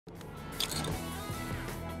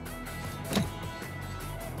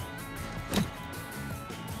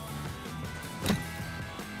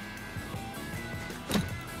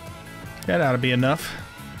That ought to be enough.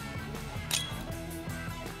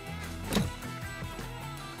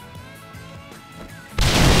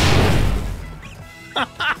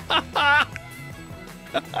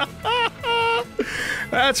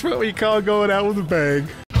 That's what we call going out with a bang.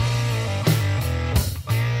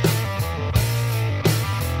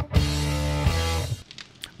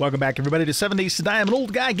 Welcome back, everybody, to 7 Days to Die. I'm an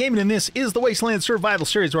old guy gaming, and this is the Wasteland Survival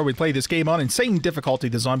Series, where we play this game on insane difficulty.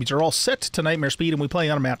 The zombies are all set to nightmare speed, and we play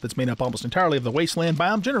on a map that's made up almost entirely of the Wasteland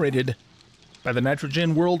biome generated by the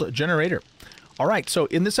Nitrogen World Generator. All right, so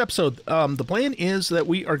in this episode, the plan is that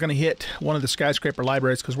we are going to hit one of the skyscraper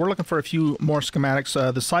libraries because we're looking for a few more schematics.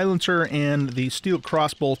 The silencer and the steel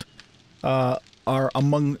crossbolt are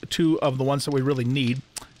among two of the ones that we really need.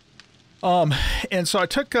 And so I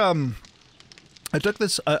took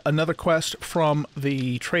this another quest from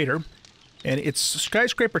the trader, and it's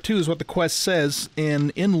Skyscraper 2 is what the quest says.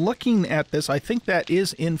 And in looking at this, I think that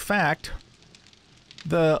is in fact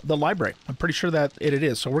the library. I'm pretty sure that it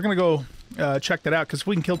is. So we're gonna go check that out, because if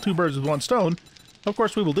we can kill two birds with one stone, of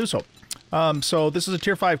course we will do so. So this is a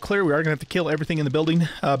tier 5 clear. We are gonna have to kill everything in the building,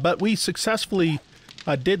 but we successfully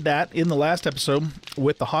did that in the last episode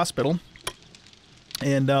with the hospital,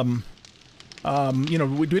 and you know,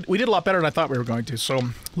 we did a lot better than I thought we were going to, so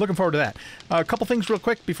looking forward to that. A couple things real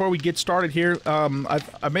quick before we get started here.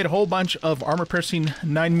 I've made a whole bunch of armor-piercing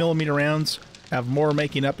 9mm rounds. I have more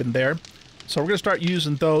making up in there. So we're going to start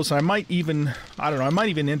using those. I might even, I don't know, I might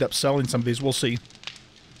even end up selling some of these. We'll see.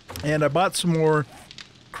 And I bought some more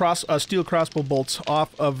steel crossbow bolts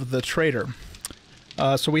off of the trader.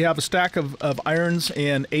 So we have a stack of irons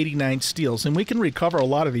and 89 steels. And we can recover a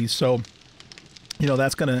lot of these, so you know,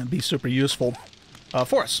 that's going to be super useful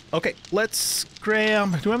for us. Okay, let's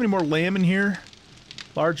grab... Do we have any more lamb in here?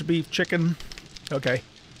 Large beef, chicken. Okay.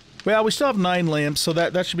 Well, we still have 9 lambs, so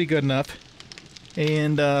that should be good enough.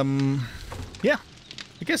 And, yeah,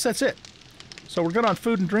 I guess that's it. So we're good on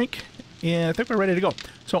food and drink, and I think we're ready to go.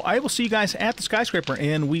 So I will see you guys at the skyscraper,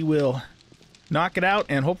 and we will knock it out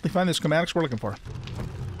and hopefully find the schematics we're looking for.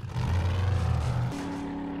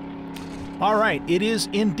 All right, it is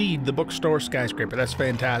indeed the bookstore skyscraper. That's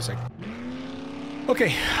fantastic.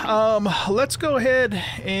 Okay, let's go ahead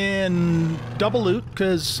and double loot,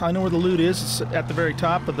 because I know where the loot is. It's at the very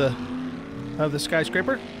top of the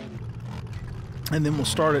skyscraper, and then we'll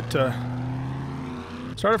start it for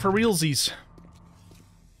realsies.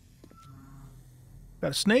 Got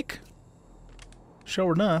a snake?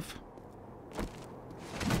 Sure enough.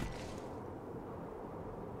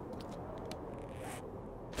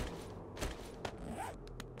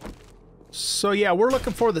 So yeah, we're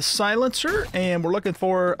looking for the silencer, and we're looking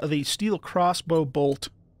for the steel crossbow bolt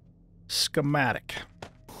schematic.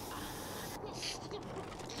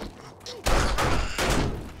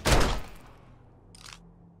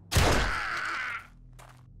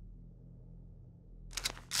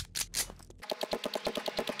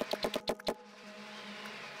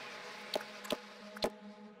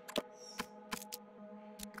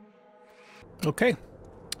 Okay.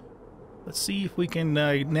 Let's see if we can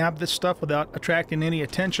nab this stuff without attracting any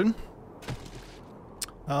attention.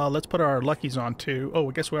 Let's put our luckies on too. Oh,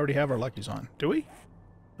 I guess we already have our luckies on. Do we?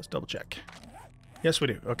 Let's double check. Yes, we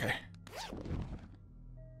do. Okay.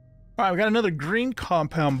 Alright, we got another green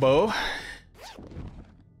compound bow.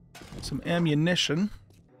 Some ammunition.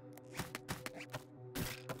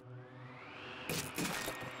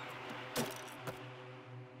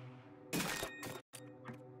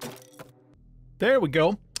 There we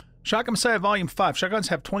go. Shotgun Messiah Volume 5. Shotguns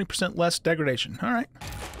have 20% less degradation. Alright.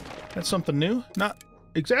 That's something new. Not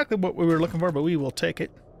exactly what we were looking for, but we will take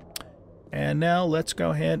it. And now let's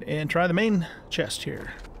go ahead and try the main chest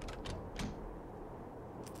here.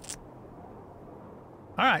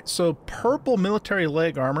 Alright, so purple military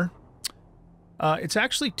leg armor. It's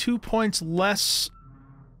actually 2 points less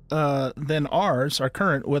than ours, our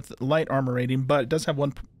current, with light armor rating, but it does have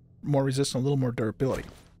 1 more resistance, a little more durability.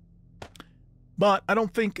 But I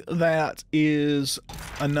don't think that is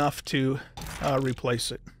enough to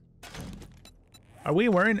replace it. Are we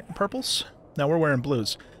wearing purples? No, we're wearing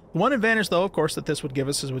blues. One advantage, though, of course, that this would give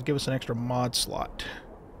us is it would give us an extra mod slot.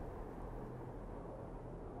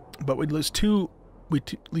 But we'd lose two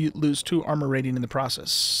armor rating in the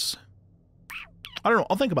process. I don't know.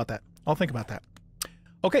 I'll think about that. I'll think about that.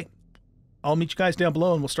 Okay. I'll meet you guys down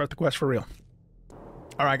below, and we'll start the quest for real.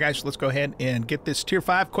 All right, guys, let's go ahead and get this Tier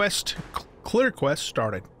 5 quest, clear quest,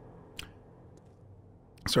 started.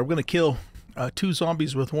 So we're going to kill 2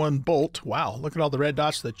 zombies with 1 bolt. Wow, look at all the red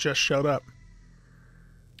dots that just showed up.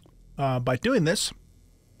 By doing this,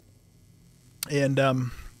 and,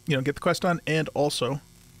 you know, get the quest done, and also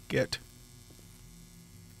get,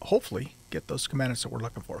 hopefully, get those schematics that we're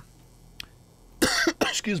looking for.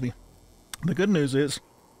 Excuse me. The good news is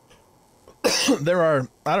there are,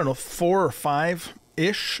 I don't know, 4 or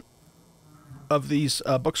 5-ish of these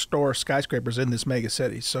bookstore skyscrapers in this mega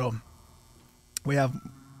city. So we have,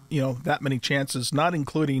 you know, that many chances, not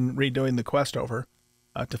including redoing the quest over,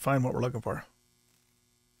 to find what we're looking for.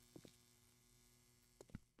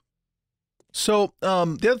 So the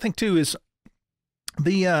other thing too is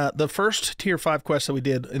the first tier 5 quest that we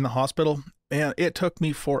did in the hospital, and it took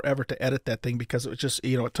me forever to edit that thing because it was just,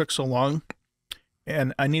 you know, it took so long,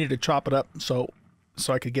 and I needed to chop it up so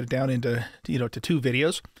I could get it down into, you know, to 2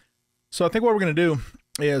 videos. So I think what we're going to do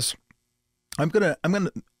is I'm gonna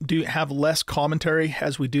have less commentary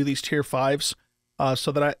as we do these tier 5s,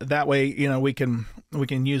 so that way, you know, we can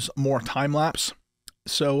use more time lapse.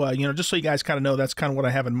 So you know, just so you guys kind of know, that's kind of what I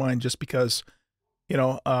have in mind, just because, you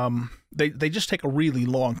know, they just take a really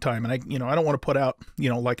long time, and I don't want to put out, you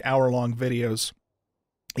know, like hour-long videos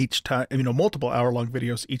each time, you know, multiple hour-long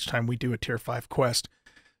videos each time we do a tier 5 quest.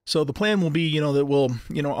 So the plan will be, you know, that we'll,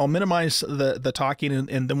 you know, I'll minimize the talking,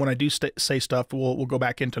 and then when I do say stuff, we'll go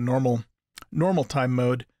back into normal time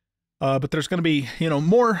mode. But there's going to be, you know,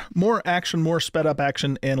 more action, more sped up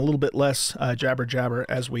action, and a little bit less jabber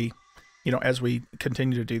as we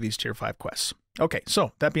continue to do these tier 5 quests. Okay,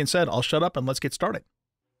 so that being said, I'll shut up and let's get started.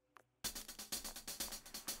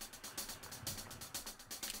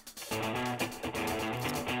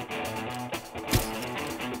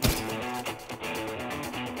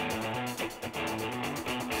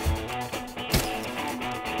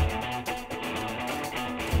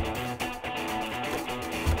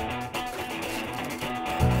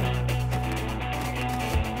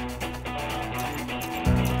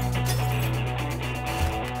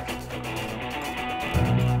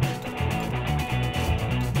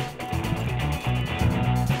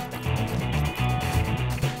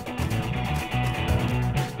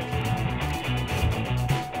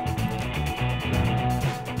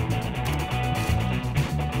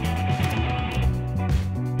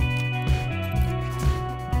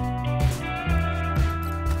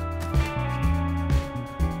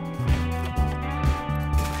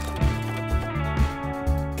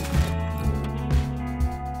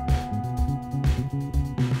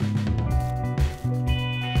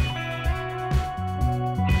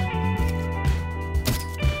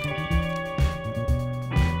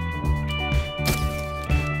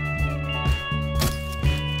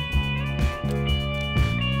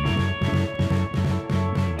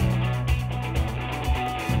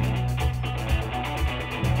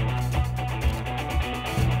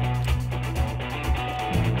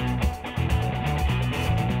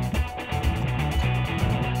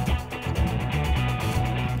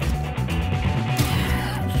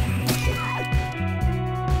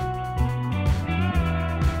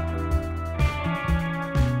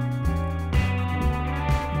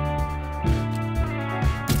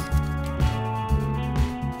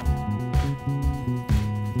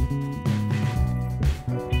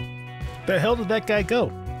 The hell did that guy go?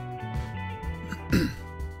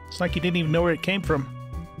 It's like he didn't even know where it came from.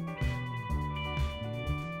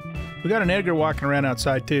 We got an Edgar walking around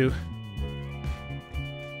outside too.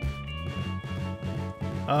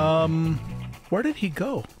 Where did he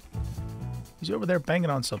go? He's over there banging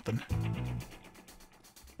on something.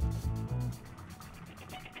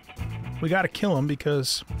 We gotta kill him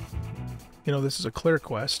because, you know, this is a clear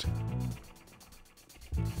quest.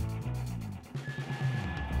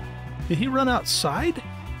 Did he run outside?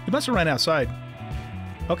 He must have run outside.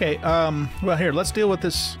 Okay, well here, let's deal with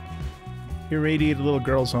this irradiated little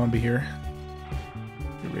girl zombie here.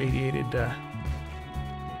 Irradiated,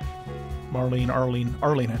 Arlene,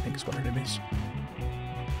 I think is what her name is.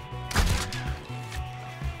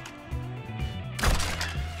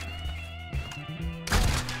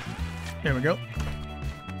 There we go.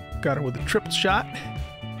 Got her with a triple shot.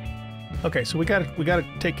 Okay, so we gotta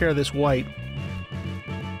take care of this white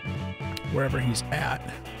wherever he's at.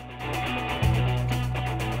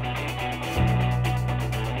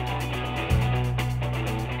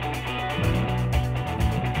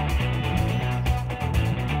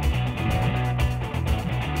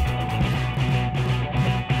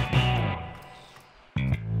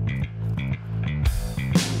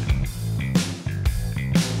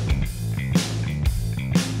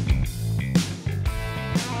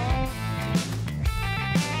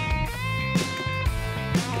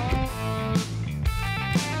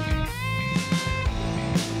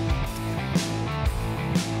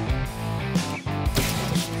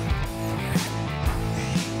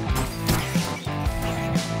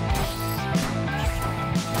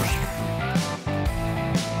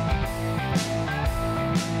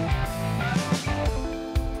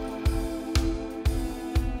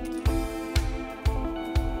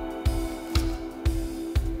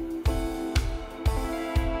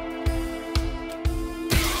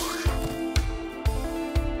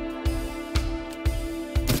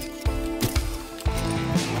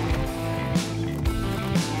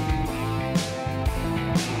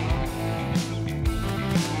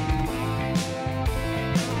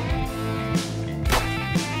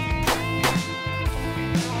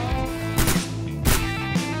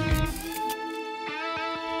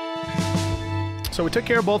 So we took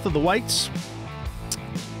care of both of the whites.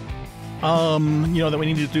 You know, that we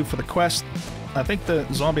needed to do for the quest. I think the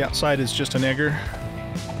zombie outside is just an egger,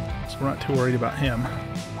 so we're not too worried about him.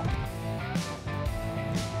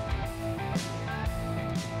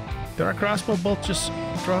 Did our crossbow bolt just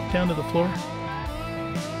drop down to the floor?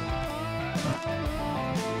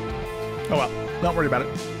 Oh well, not worried about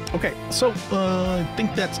it. Okay, so I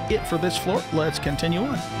think that's it for this floor. Let's continue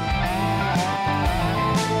on.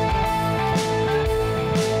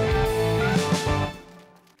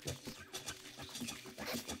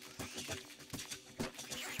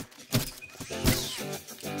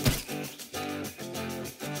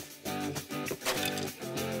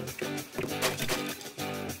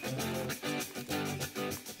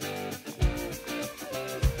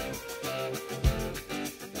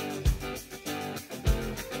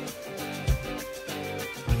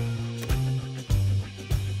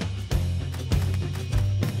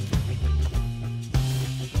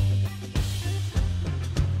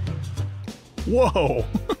 Whoa!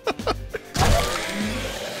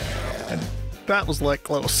 And that was like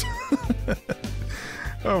close.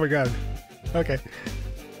 Oh my god. Okay.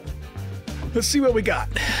 Let's see what we got.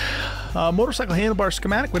 Motorcycle handlebar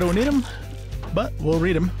schematic. We don't need them, but we'll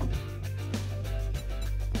read them.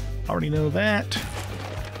 Already know that.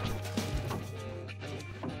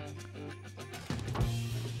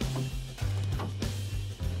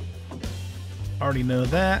 Already know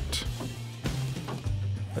that.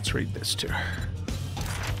 Let's read this too.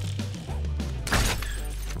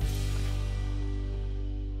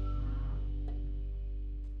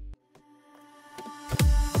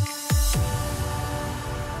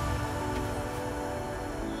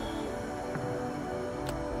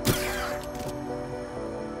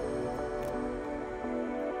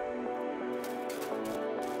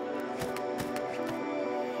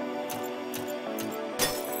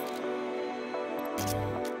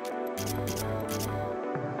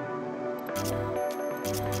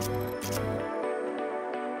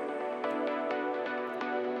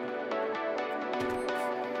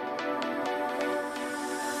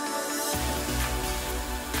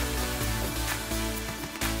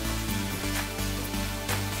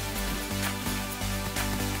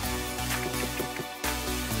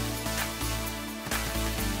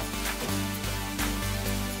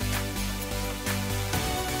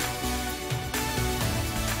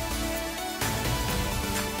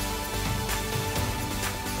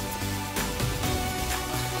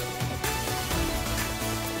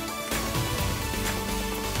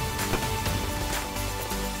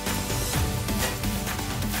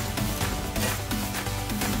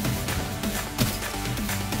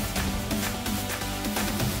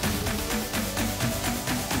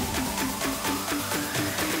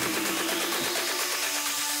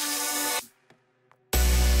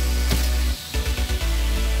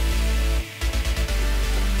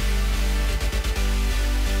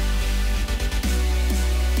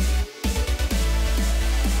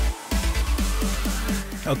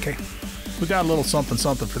 Okay, we got a little something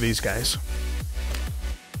something for these guys.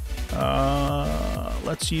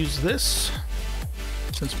 Let's use this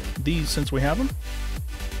since we have them.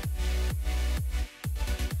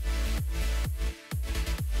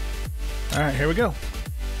 All right, here we go.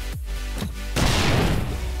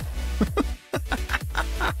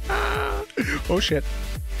 Oh shit.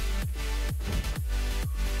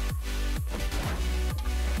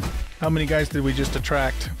 How many guys did we just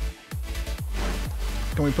attract?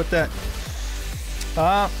 Can we put that?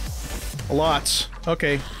 Lots.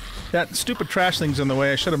 Okay. That stupid trash thing's in the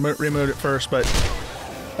way. I should have removed it first, but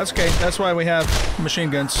that's okay. That's why we have machine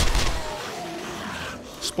guns.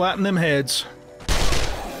 Splatting them heads.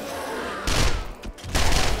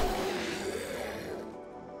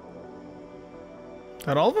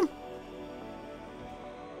 Got all of them?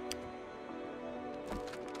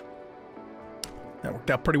 That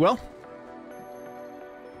worked out pretty well.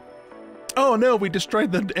 Oh no, we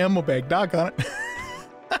destroyed the ammo bag. Doggone it.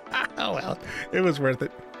 Oh well, it was worth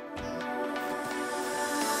it.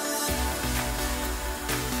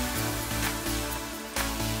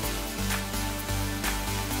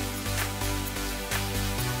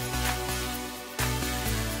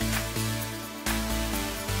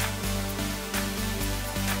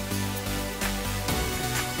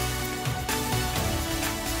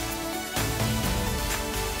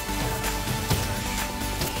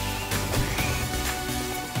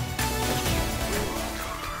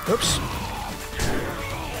 Oops.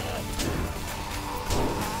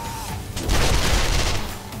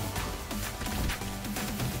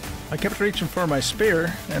 I kept reaching for my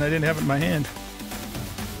spear, and I didn't have it in my hand.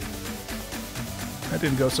 That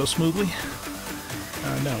didn't go so smoothly.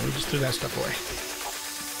 No, we just threw that stuff away.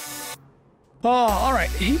 Oh, all right.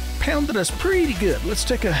 He pounded us pretty good. Let's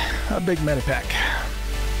take a big medipack.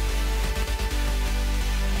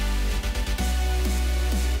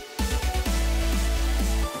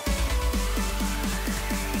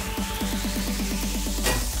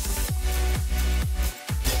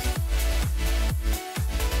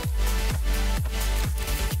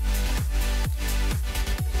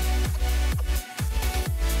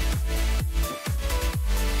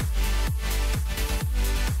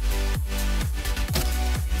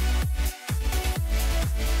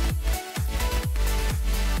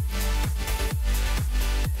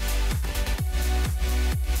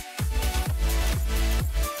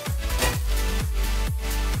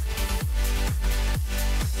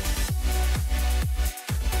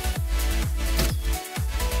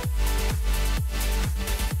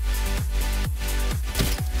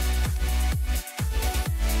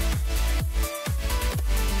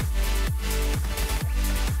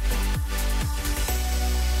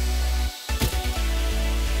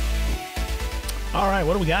 All right,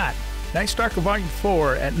 what do we got? Night Stalker Volume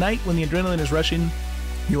 4. At night, when the adrenaline is rushing,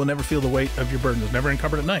 you will never feel the weight of your burden. It's never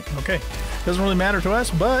encumbered at night. Okay. Doesn't really matter to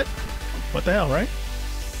us, but what the hell, right?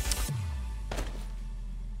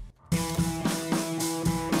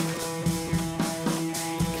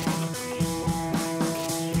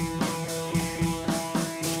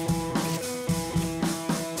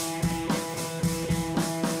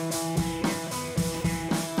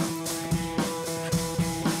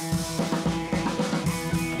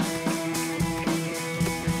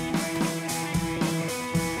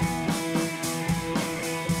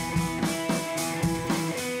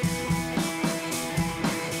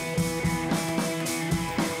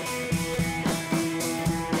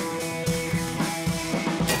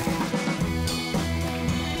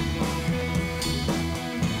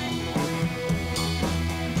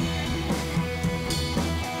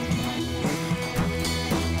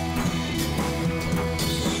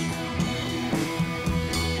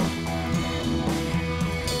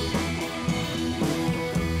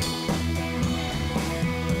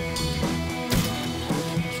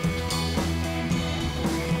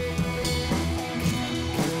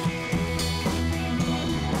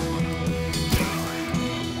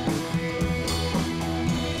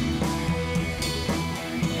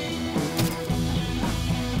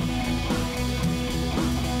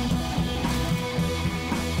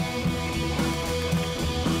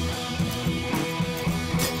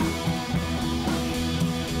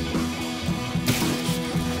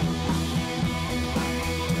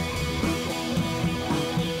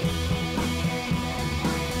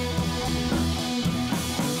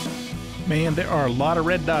 Man, there are a lot of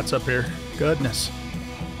red dots up here. Goodness.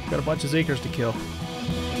 Got a bunch of Zeekers to kill.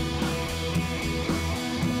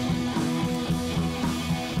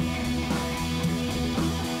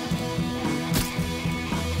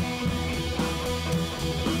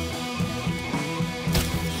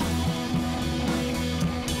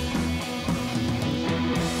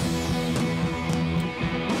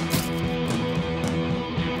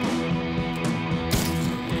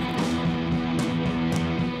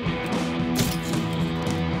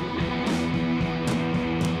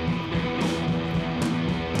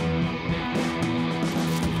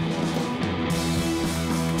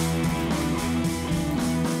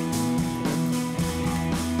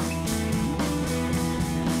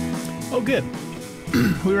 Oh, good.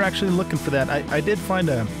 We were actually looking for that. I did find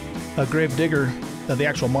a grave digger, the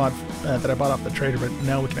actual mod that I bought off the trader, but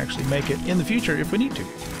now we can actually make it in the future if we need to.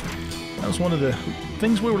 That was one of the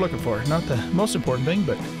things we were looking for. Not the most important thing,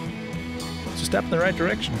 but it's a step in the right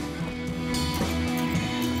direction.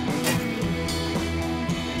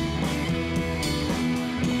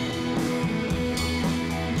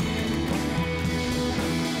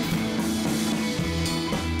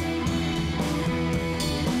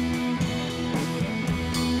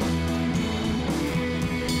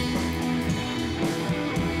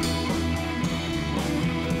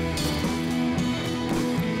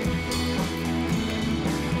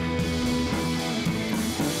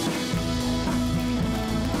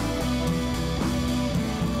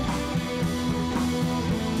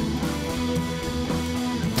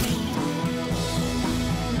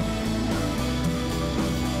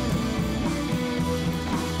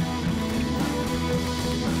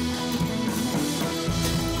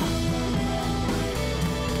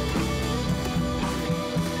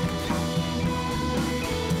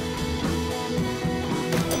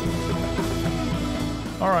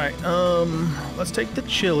 Alright, let's take the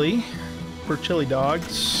chili for chili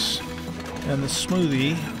dogs and the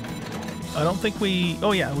smoothie. I don't think we...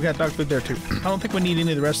 Oh yeah, we got dog food there too. I don't think we need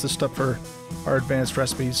any of the rest of the stuff for our advanced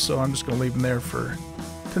recipes, so I'm just going to leave them there for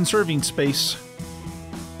conserving space,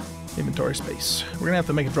 inventory space. We're going to have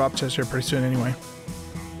to make a drop chest here pretty soon anyway.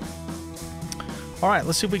 Alright,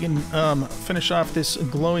 let's see if we can finish off this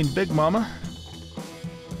glowing Big Mama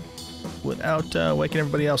without waking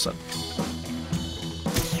everybody else up.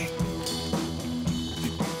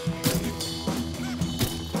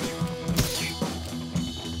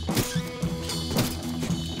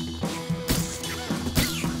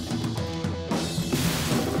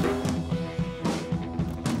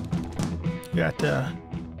 Got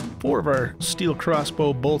 4 of our steel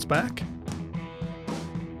crossbow bolts back.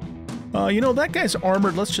 You know, that guy's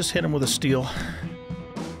armored. Let's just hit him with a steel.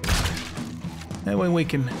 That way we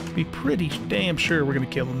can be pretty damn sure we're going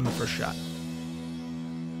to kill him in the first shot.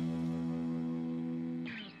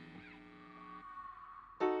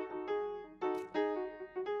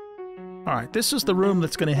 Alright, this is the room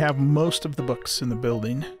that's going to have most of the books in the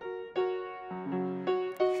building.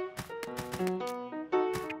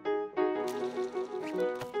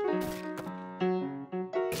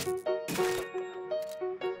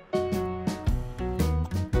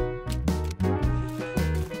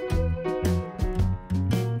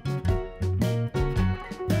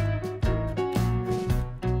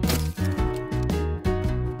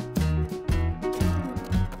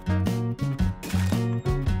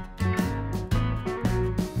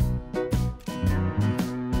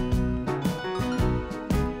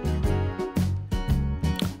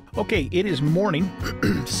 Okay, it is morning,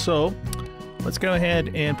 so let's go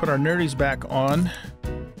ahead and put our nerdies back on.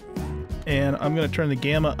 And I'm going to turn the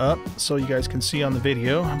gamma up so you guys can see on the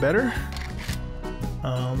video better.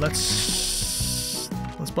 Let's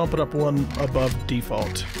bump it up 1 above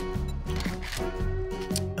default.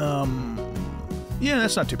 Yeah,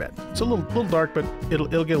 that's not too bad. It's a little dark, but it'll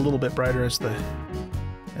get a little bit brighter as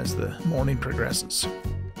the morning progresses.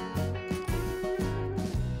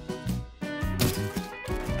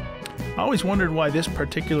 I always wondered why this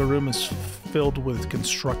particular room is filled with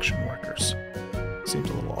construction workers. Seems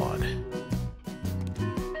a little odd.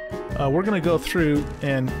 We're going to go through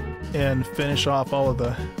and finish off all of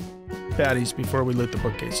the baddies before we loot the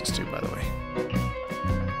bookcases too, by the way.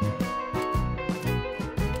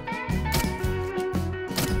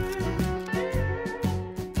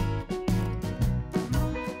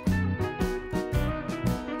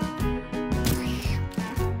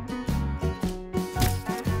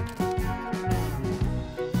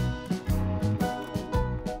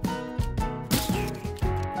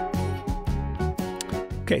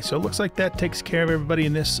 Okay, so it looks like that takes care of everybody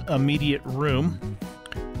in this immediate room.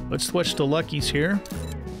 Let's switch to Lucky's here.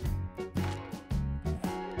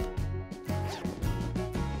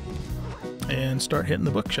 And start hitting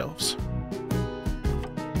the bookshelves.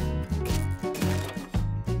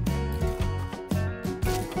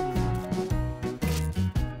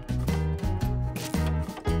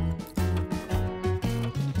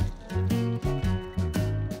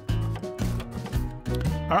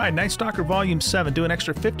 Alright, Night Stalker Volume 7. Do an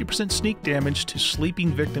extra 50% sneak damage to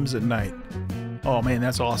sleeping victims at night. Oh man,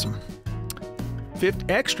 that's awesome.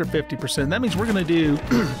 Extra 50%. That means we're going to do...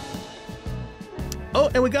 Oh,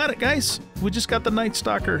 and we got it, guys. We just got the Night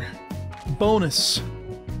Stalker bonus.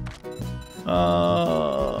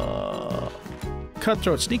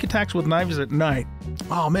 Cutthroat. Sneak attacks with knives at night.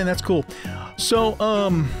 Oh man, that's cool. So,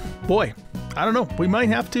 boy, I don't know. We might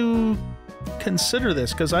have to consider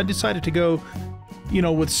this because I decided to go... you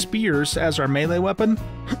know, with spears as our melee weapon.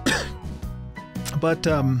 But,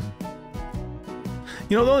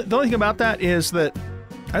 you know, the only thing about that is that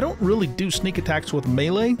I don't really do sneak attacks with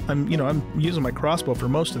melee. I'm using my crossbow for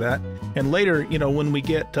most of that. And later, you know, when we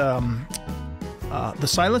get the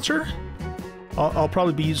silencer, I'll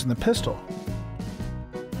probably be using the pistol.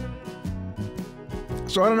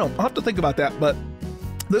 So I don't know. I'll have to think about that. But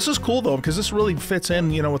this is cool, though, because this really fits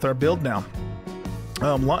in, you know, with our build now.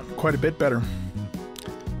 Quite a bit better.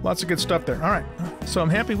 Lots of good stuff there. All right, so I'm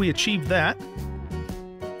happy we achieved that.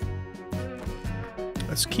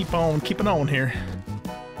 Let's keep on keeping on here.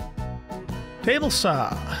 Table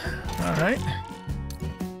saw. All right.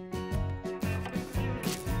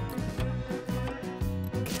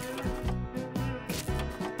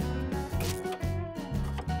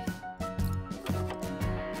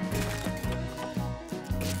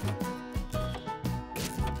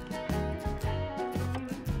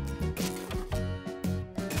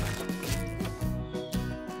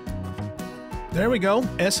 There we go.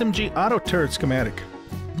 SMG auto turret schematic.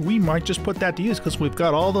 We might just put that to use because we've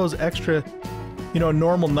got all those extra, you know,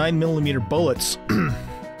 normal 9mm bullets. You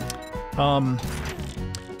know,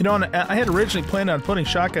 and I had originally planned on putting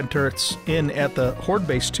shotgun turrets in at the Horde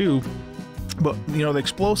base too, But, you know, the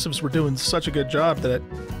explosives were doing such a good job that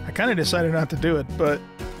I kind of decided not to do it. But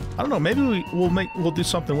I don't know, maybe we'll do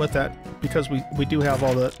something with that because we do have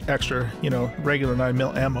all the extra, you know, regular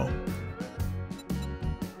 9mm ammo.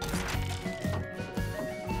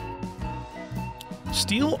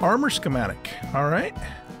 Steel armor schematic. All right.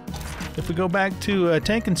 If we go back to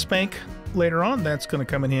Tank and Spank later on, that's going to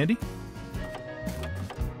come in handy.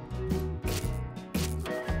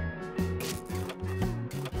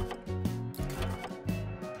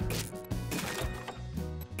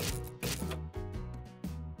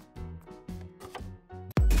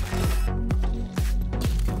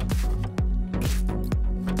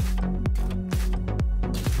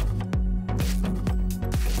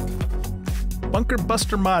 Bunker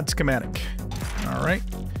Buster mod schematic. All right,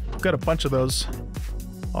 we've got a bunch of those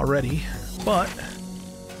already, but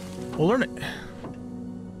we'll learn it.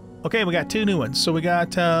 Okay, we got 2 new ones. So we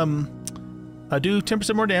got do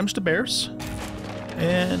 10% more damage to bears,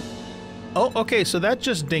 and oh, okay, so that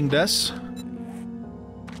just dinged us.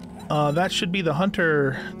 That should be the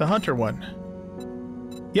hunter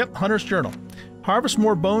one. Yep, Hunter's Journal. Harvest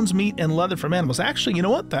more bones, meat, and leather from animals. Actually, you know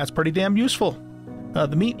what? That's pretty damn useful.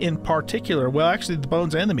 The meat in particular. Well, actually, the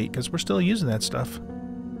bones and the meat, because we're still using that stuff.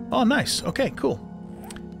 Oh, nice. Okay, cool.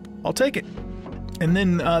 I'll take it. And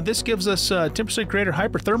then this gives us 10% greater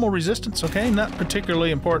hyperthermal resistance. Okay, not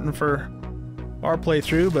particularly important for our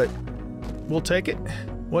playthrough, but we'll take it.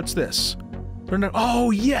 What's this?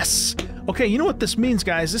 Oh, yes! Okay, you know what this means,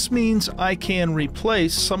 guys? This means I can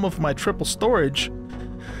replace some of my triple storage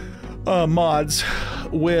mods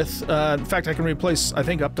with, in fact, I can replace, I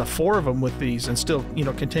think, up to 4 of them with these and still, you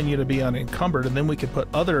know, continue to be unencumbered, and then we could put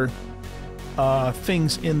other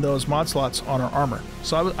things in those mod slots on our armor.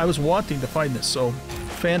 So I was wanting to find this, so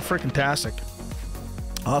fan-frickin-tastic.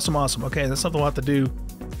 Awesome, awesome. Okay, that's something we'll have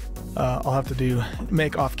to do,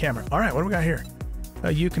 make off camera. All right, what do we got here?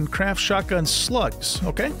 You can craft shotgun slugs,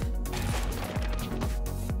 okay?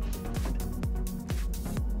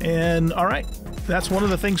 And, all right, that's one of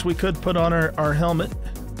the things we could put on our helmet.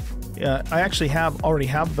 I actually already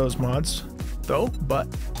have those mods, though, but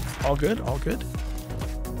all good, all good.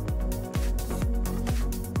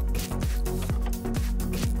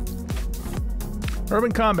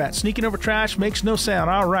 Urban combat, sneaking over trash makes no sound.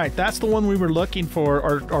 All right, that's the one we were looking for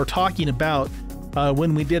or talking about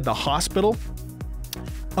when we did the hospital.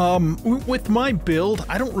 With my build,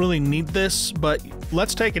 I don't really need this, but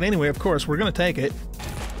let's take it anyway. Of course, we're gonna take it.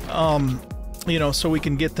 You know, so we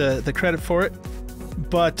can get the credit for it.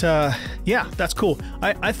 But yeah, that's cool.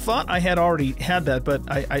 I thought I had already had that, but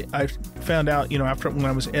I found out, you know, after when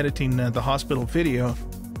I was editing the hospital video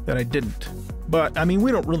that I didn't. But I mean,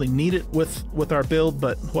 we don't really need it with our build,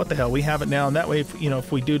 but what the hell, we have it now, and that way, if, you know,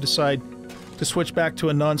 if we do decide to switch back to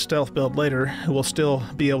a non-stealth build later, we'll still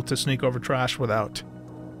be able to sneak over trash without,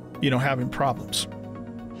 you know, having problems.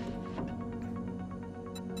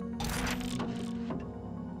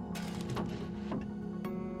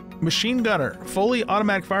 Machine gunner. Fully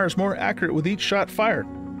automatic fire is more accurate with each shot fired.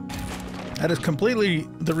 That is completely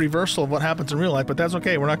the reversal of what happens in real life, but that's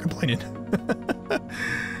okay. We're not complaining.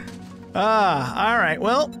 All right.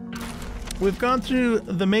 Well, we've gone through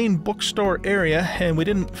the main bookstore area, and we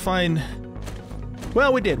didn't find...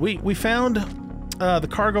 Well, we did. We found the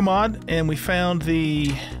cargo mod, and we found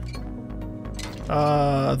the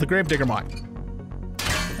Gravedigger mod.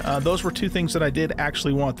 Those were 2 things that I did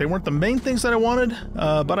actually want. They weren't the main things that I wanted,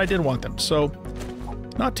 but I did want them. So,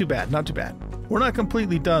 not too bad, not too bad. We're not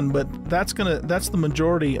completely done, but that's the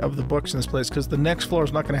majority of the books in this place, because the next floor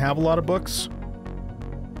is not gonna have a lot of books.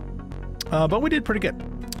 But we did pretty good.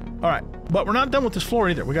 All right, but we're not done with this floor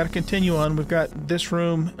either. We got to continue on. We've got this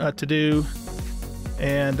room to do,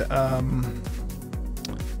 and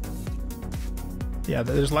yeah,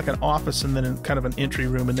 there's like an office and then kind of an entry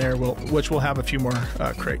room in there, which will have a few more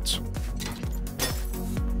crates.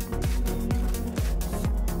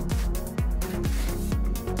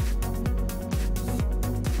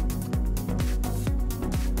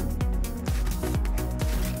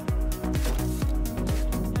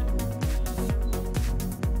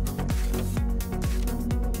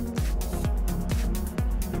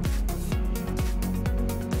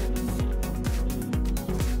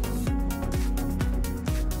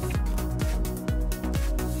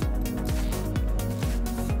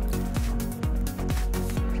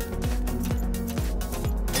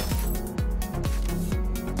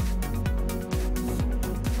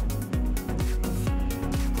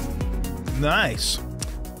 Nice.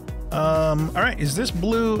 All right, is this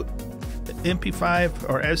blue MP5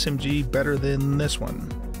 or SMG better than this one?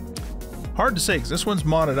 Hard to say, because this one's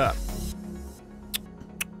modded up.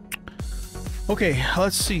 Okay,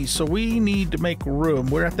 let's see. So we need to make room.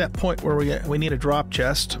 We're at that point where we need a drop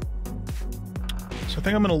chest. So I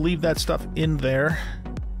think I'm going to leave that stuff in there.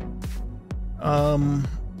 And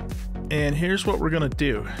here's what we're going to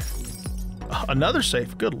do. Another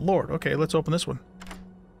safe. Good lord. Okay, let's open this one.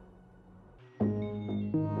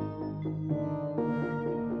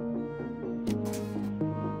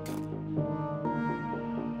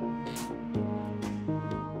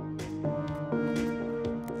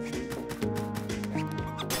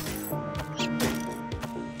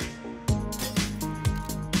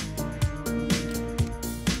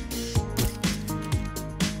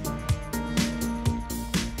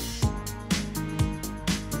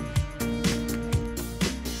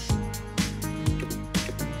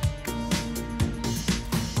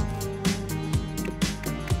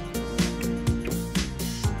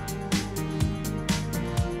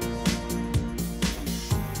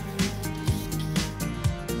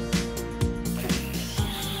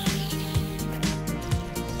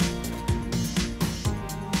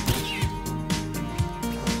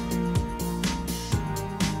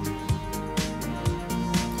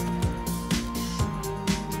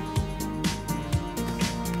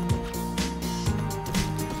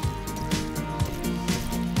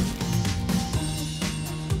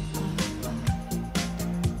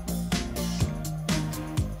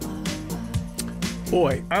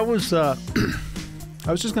 Boy, I was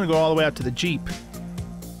just gonna go all the way out to the Jeep,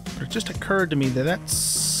 but it just occurred to me that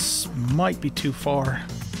might be too far.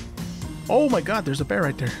 Oh my God, there's a bear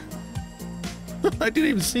right there. I didn't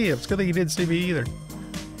even see him. It's a good thing he didn't see me either.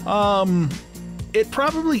 It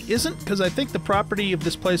probably isn't, because I think the property of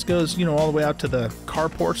this place goes, you know, all the way out to the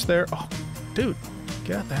carports there. Oh, dude,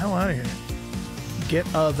 get the hell out of here. Get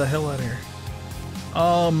the hell out of here.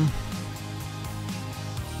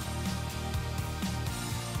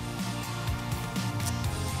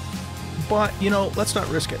 But, you know, let's not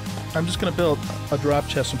risk it. I'm just going to build a drop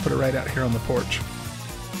chest and put it right out here on the porch.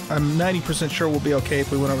 I'm 90% sure we'll be okay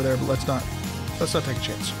if we went over there, but let's not take a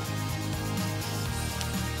chance.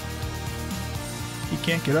 You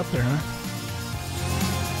can't get up there, huh?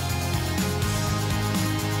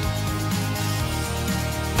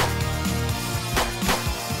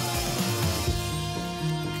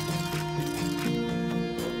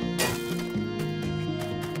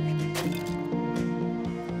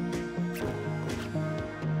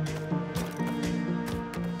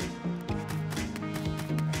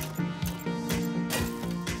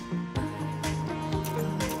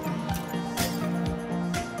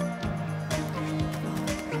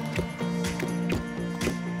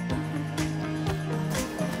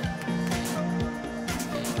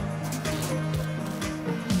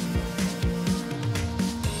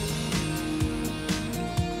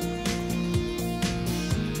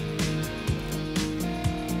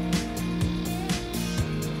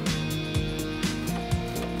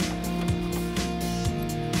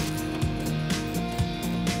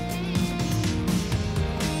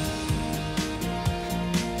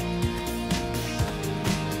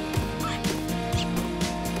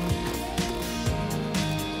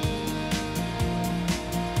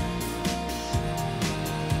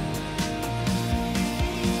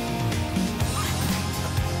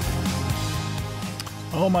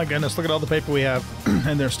 Oh my goodness, look at all the paper we have.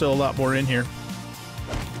 And there's still a lot more in here.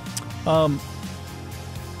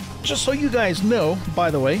 Just so you guys know,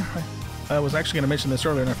 by the way, I was actually going to mention this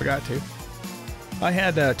earlier and I forgot to. I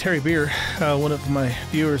had Terry Beer, one of my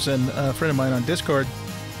viewers and a friend of mine on Discord,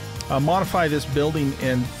 modify this building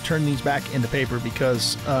and turn these back into paper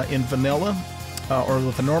because in vanilla or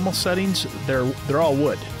with the normal settings, they're all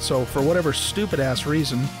wood. So for whatever stupid ass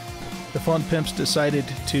reason, the Fun Pimps decided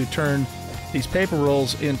to turn these paper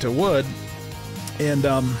rolls into wood, and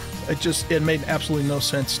it made absolutely no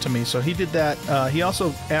sense to me. So he did that. He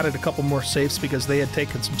also added a couple more safes because they had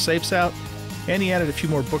taken some safes out, and he added a few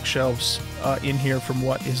more bookshelves in here from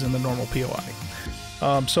what is in the normal POI.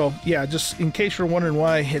 So yeah, just in case you're wondering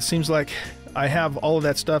why it seems like I have all of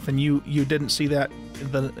that stuff and you didn't see that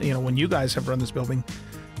when you guys have run this building,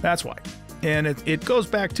 that's why. And it goes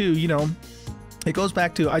back to,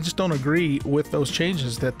 I just don't agree with those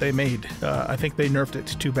changes that they made. I think they nerfed it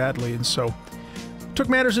too badly, and so took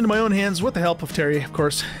matters into my own hands with the help of Terry, of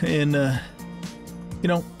course, and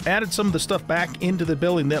added some of the stuff back into the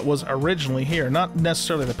building that was originally here. Not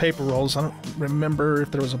necessarily the paper rolls. I don't remember if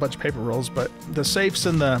there was a bunch of paper rolls, but the safes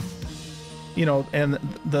and the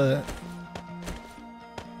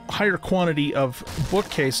higher quantity of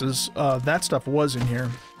bookcases, that stuff was in here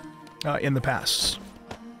in the past.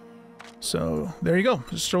 So there you go.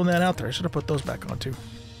 Just throwing that out there. I should have put those back on too.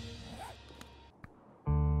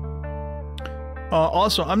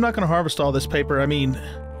 Also, I'm not going to harvest all this paper. I mean,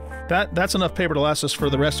 that's enough paper to last us for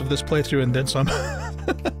the rest of this playthrough and then some.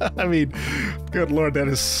 I mean, good lord, that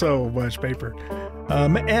is so much paper.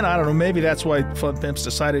 And I don't know, maybe that's why Fun Pimps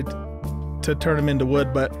decided to turn them into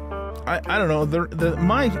wood, but I don't know.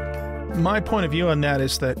 My point of view on that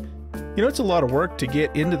is that, you know, it's a lot of work to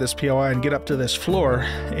get into this POI and get up to this floor,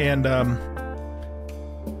 and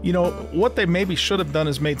you know, what they maybe should have done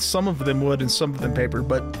is made some of them wood and some of them paper,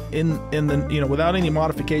 but in the, you know, without any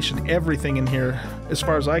modification, everything in here, as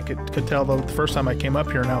far as I could tell, though, the first time I came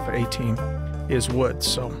up here in Alpha 18, is wood.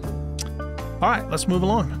 So, all right, let's move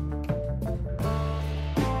along.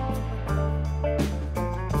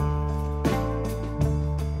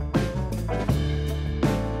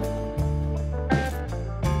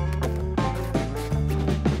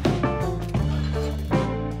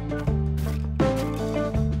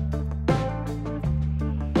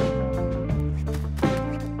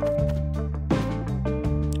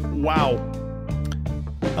 Wow.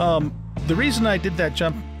 The reason I did that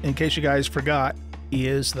jump, in case you guys forgot,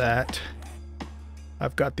 is that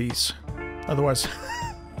I've got these. Otherwise,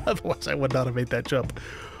 otherwise I would not have made that jump.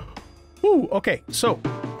 Woo, okay, so,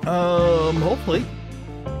 hopefully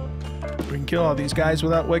we can kill all these guys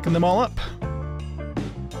without waking them all up.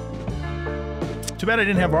 Too bad I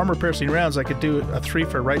didn't have armor-piercing rounds. I could do a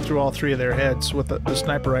threefer right through all three of their heads with the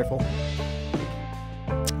sniper rifle.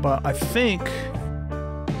 But I think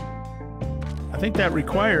that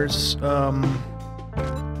requires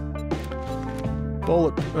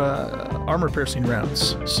armor-piercing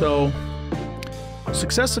rounds. So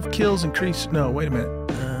successive kills increase. No, wait a minute.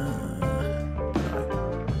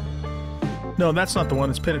 No, that's not the one.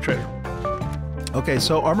 It's penetrator. Okay,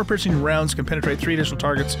 so armor-piercing rounds can penetrate 3 additional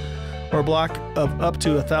targets or a block of up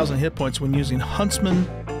to 1,000 hit points when using hunting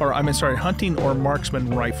or marksman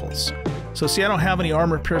rifles. So see, I don't have any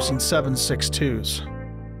armor-piercing 7.62s.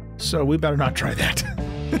 So we better not try that.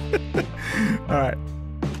 Alright.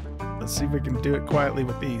 Let's see if we can do it quietly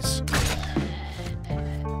with these.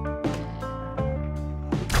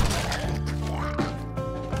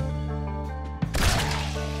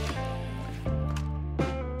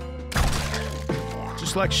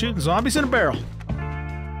 Just like shooting zombies in a barrel.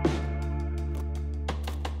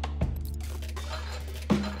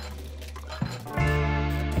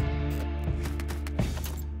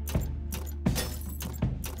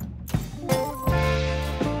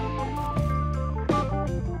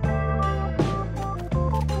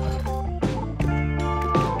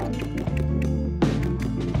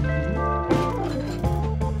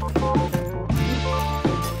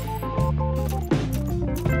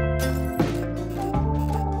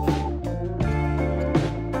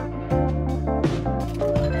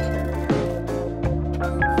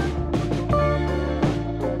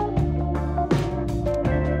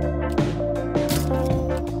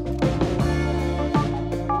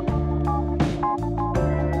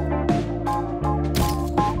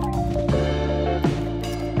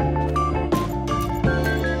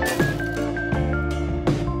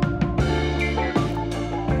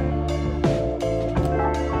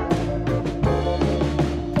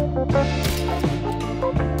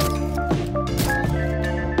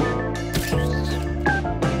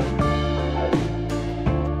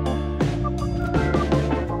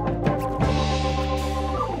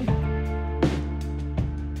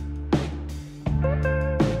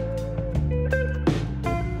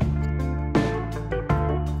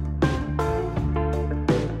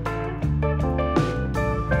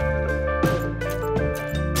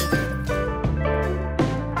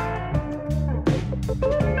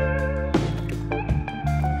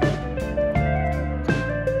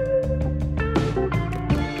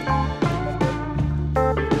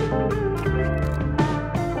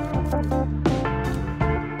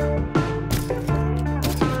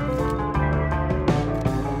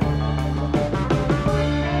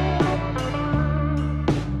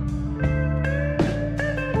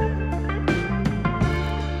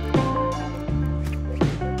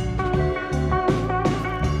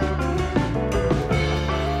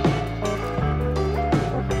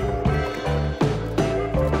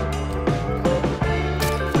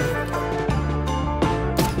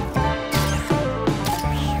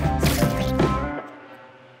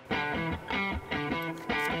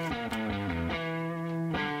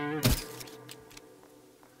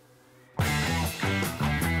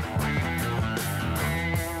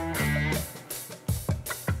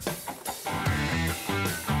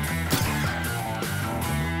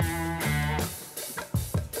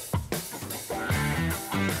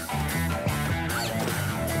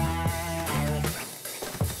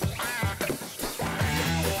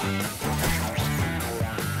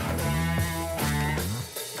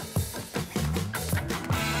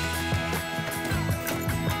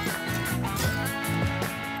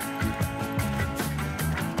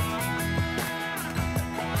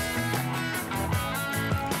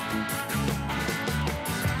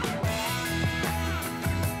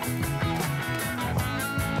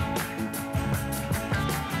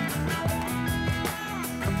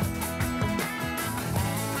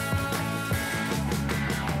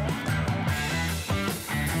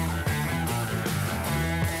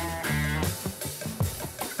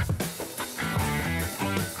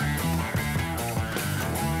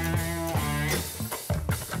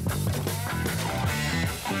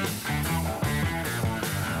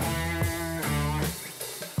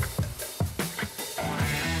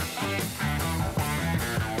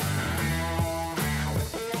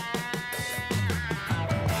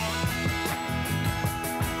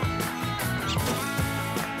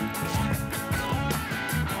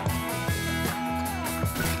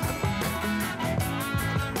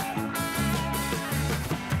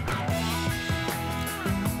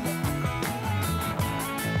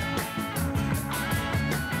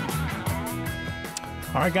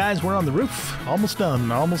 All right, guys, we're on the roof. Almost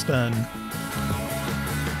done, almost done.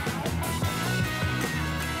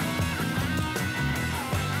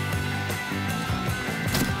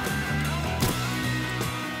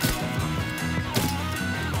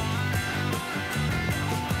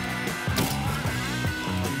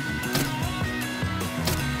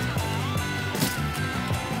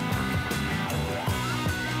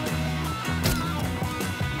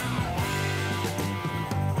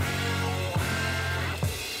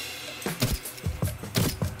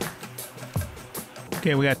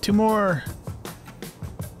 Okay, we got two more.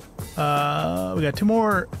 We got two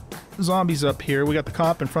more zombies up here. We got the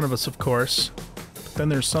cop in front of us, of course. But then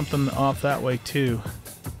there's something off that way too.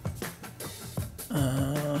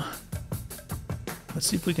 Let's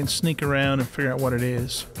see if we can sneak around and figure out what it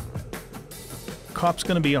is. Cop's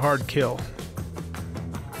gonna be a hard kill,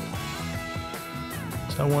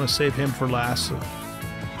 so I want to save him for last. So.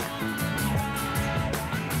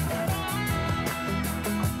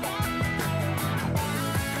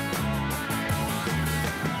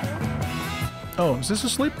 Oh, is this a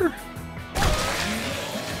sleeper?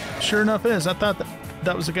 Sure enough it is. I thought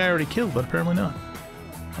that was the guy I already killed, but apparently not.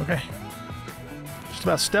 Okay. Just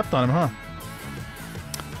about stepped on him, huh?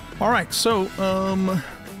 Alright, so,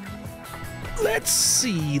 let's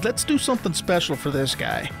see. Let's do something special for this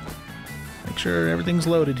guy. Make sure everything's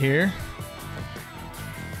loaded here.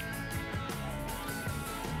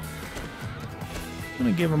 I'm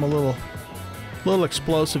gonna give him a little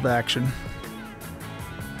explosive action.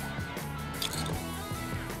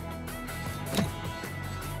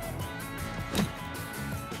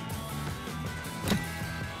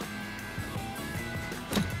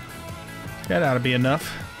 That ought to be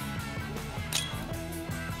enough.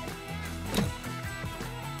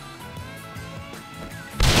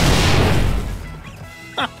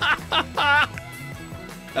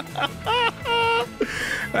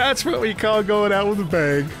 That's what we call going out with a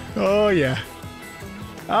bang. Oh yeah.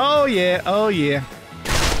 Oh yeah. Oh yeah.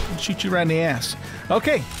 I'll shoot you right in the ass.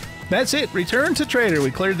 Okay, that's it. Return to trader.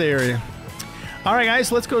 We cleared the area. All right,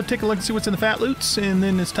 guys, let's go take a look and see what's in the fat loots, and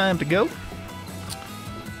then it's time to go.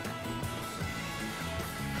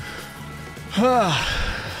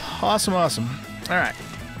 Awesome, awesome. Alright.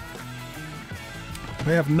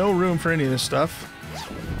 We have no room for any of this stuff.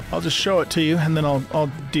 I'll just show it to you, and then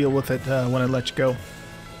I'll deal with it when I let you go.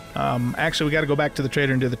 Actually, we got to go back to the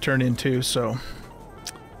trader and do the turn-in, too, so...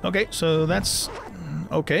 Okay, so that's...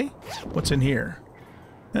 Okay. What's in here?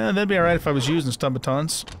 That'd be alright if I was using stun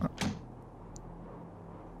batons.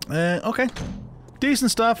 Okay.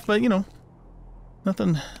 Decent stuff, but, you know...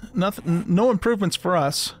 Nothing... No improvements for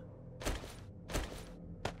us.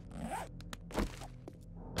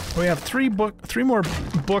 We have three more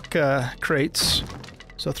book crates,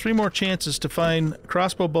 so 3 more chances to find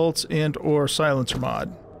crossbow bolts and or silencer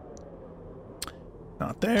mod.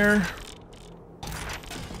 Not there.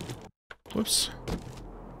 Whoops.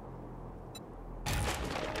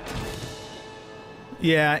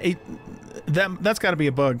 Yeah, that's got to be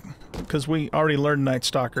a bug, because we already learned Night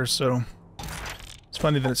Stalker, so it's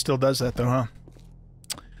funny that it still does that, though, huh?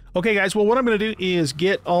 Okay, guys, well, what I'm going to do is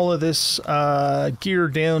get all of this gear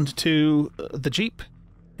down to the Jeep,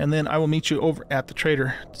 and then I will meet you over at the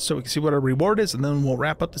trader so we can see what our reward is, and then we'll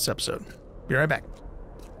wrap up this episode. Be right back.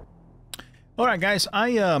 Alright, guys,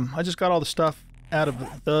 I just got all the stuff out of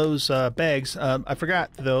those bags. I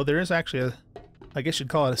forgot, though, there is actually a, I guess you'd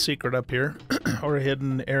call it a secret up here, or a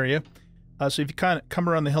hidden area. So if you kind of come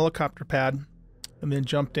around the helicopter pad, and then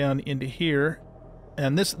jump down into here,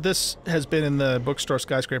 and this has been in the bookstore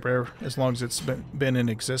skyscraper as long as it's been in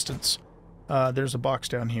existence. There's a box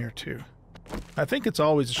down here too. I think it's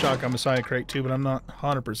always a shotgun Messiah crate too, but I'm not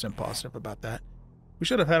 100% positive about that. We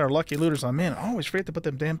should have had our lucky looters on. Man, I always forget to put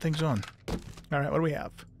them damn things on. Alright, what do we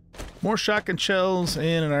have? More shotgun shells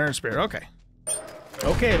and an iron spear. Okay.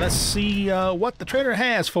 Okay, let's see what the trader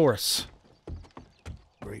has for us.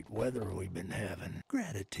 Great weather we've been having.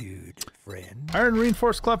 Gratitude, friend. Iron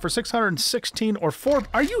Reinforced Club for 616 or 4...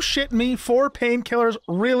 Are you shitting me? 4 painkillers?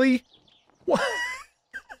 Really? What?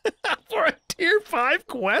 For a tier 5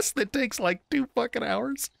 quest that takes like 2 fucking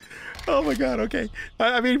hours? Oh my god, okay.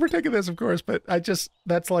 I mean, we're taking this, of course, but I just...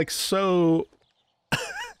 That's like so...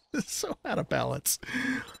 so out of balance.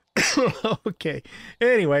 Okay.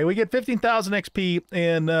 Anyway, we get 15,000 XP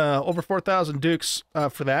and over 4,000 dukes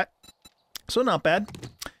for that. So not bad.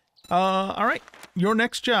 All right, your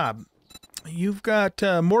next job. You've got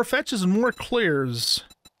more fetches and more clears.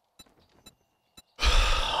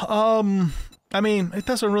 I mean, it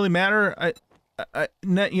doesn't really matter.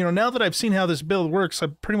 You know, now that I've seen how this build works,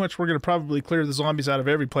 we're going to probably clear the zombies out of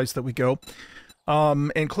every place that we go.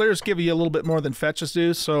 And clears give you a little bit more than fetches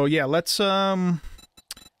do. So yeah, let's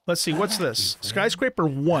see, what's this? Skyscraper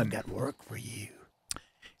 1. Got work for you.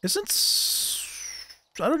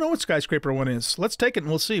 I don't know what Skyscraper 1 is. Let's take it and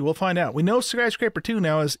we'll see. We'll find out. We know Skyscraper 2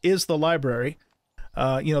 now is the library.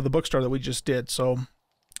 You know, the bookstore that we just did. So,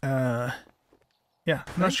 yeah, I'm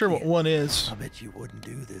not sure what 1 is. I bet you wouldn't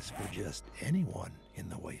do this for just anyone in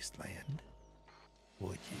the Wasteland,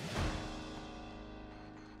 would you?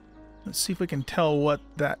 Let's see if we can tell what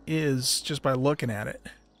that is just by looking at it.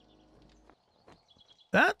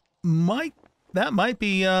 That might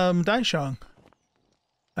be Daishang.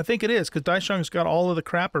 I think it is, because Daishang's got all of the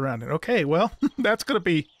crap around it. Okay, well, that's gonna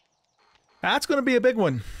be a big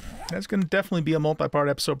one. That's gonna definitely be a multi-part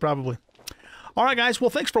episode, probably. All right, guys. Well,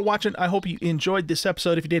 thanks for watching. I hope you enjoyed this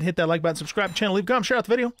episode. If you did, hit that like button, subscribe to the channel, leave a comment, share out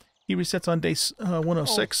the video. He resets on day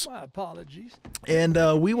 106. Oh, my apologies.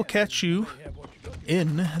 And we will catch you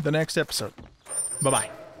in the next episode.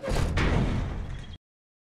 Bye-bye.